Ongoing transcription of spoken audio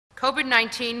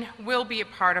COVID-19 will be a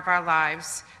part of our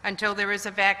lives until there is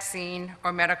a vaccine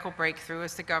or medical breakthrough,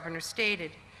 as the governor stated.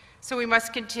 So we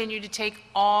must continue to take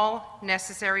all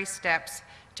necessary steps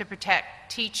to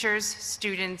protect teachers,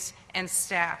 students, and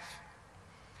staff.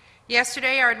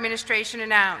 Yesterday, our administration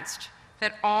announced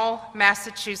that all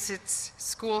Massachusetts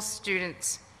school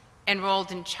students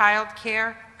enrolled in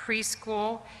childcare,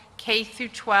 preschool,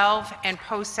 K-12, and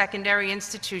post-secondary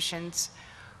institutions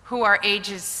who are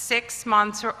ages 6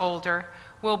 months or older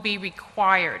will be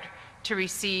required to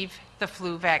receive the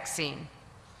flu vaccine.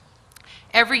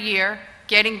 Every year,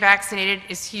 getting vaccinated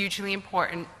is hugely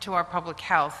important to our public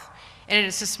health, and it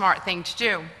is a smart thing to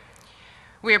do.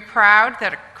 We are proud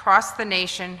that across the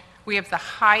nation, we have the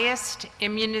highest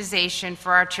immunization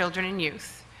for our children and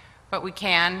youth, but we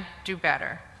can do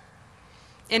better.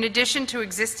 In addition to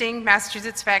existing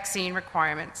Massachusetts vaccine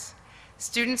requirements,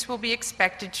 students will be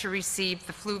expected to receive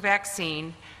the flu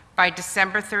vaccine by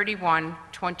December 31,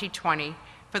 2020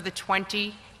 for the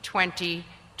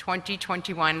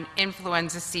 2020-2021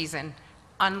 influenza season,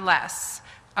 unless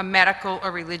a medical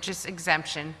or religious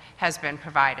exemption has been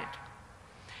provided.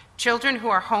 Children who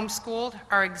are homeschooled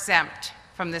are exempt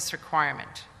from this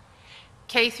requirement.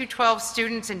 K-12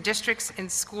 students in districts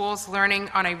and schools learning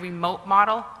on a remote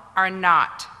model are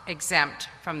not exempt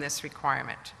from this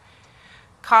requirement.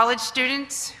 College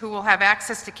students who will have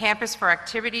access to campus for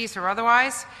activities or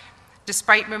otherwise,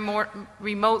 despite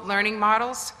remote learning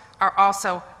models, are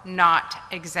also not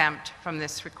exempt from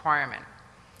this requirement.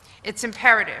 It's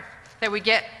imperative that we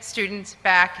get students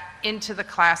back into the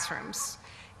classrooms,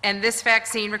 and this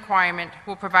vaccine requirement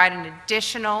will provide an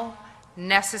additional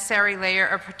necessary layer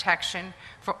of protection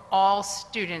for all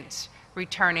students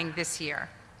returning this year.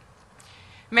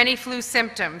 Many flu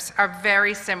symptoms are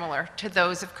very similar to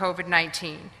those of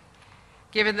COVID-19.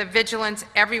 Given the vigilance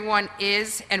everyone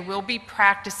is and will be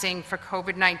practicing for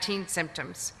COVID-19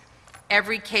 symptoms,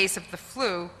 every case of the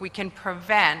flu we can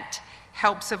prevent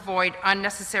helps avoid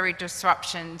unnecessary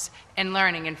disruptions in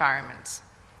learning environments.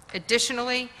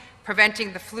 Additionally,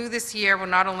 preventing the flu this year will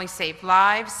not only save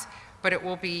lives, but it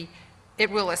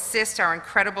will assist our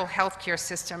incredible healthcare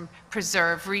system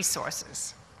preserve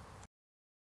resources.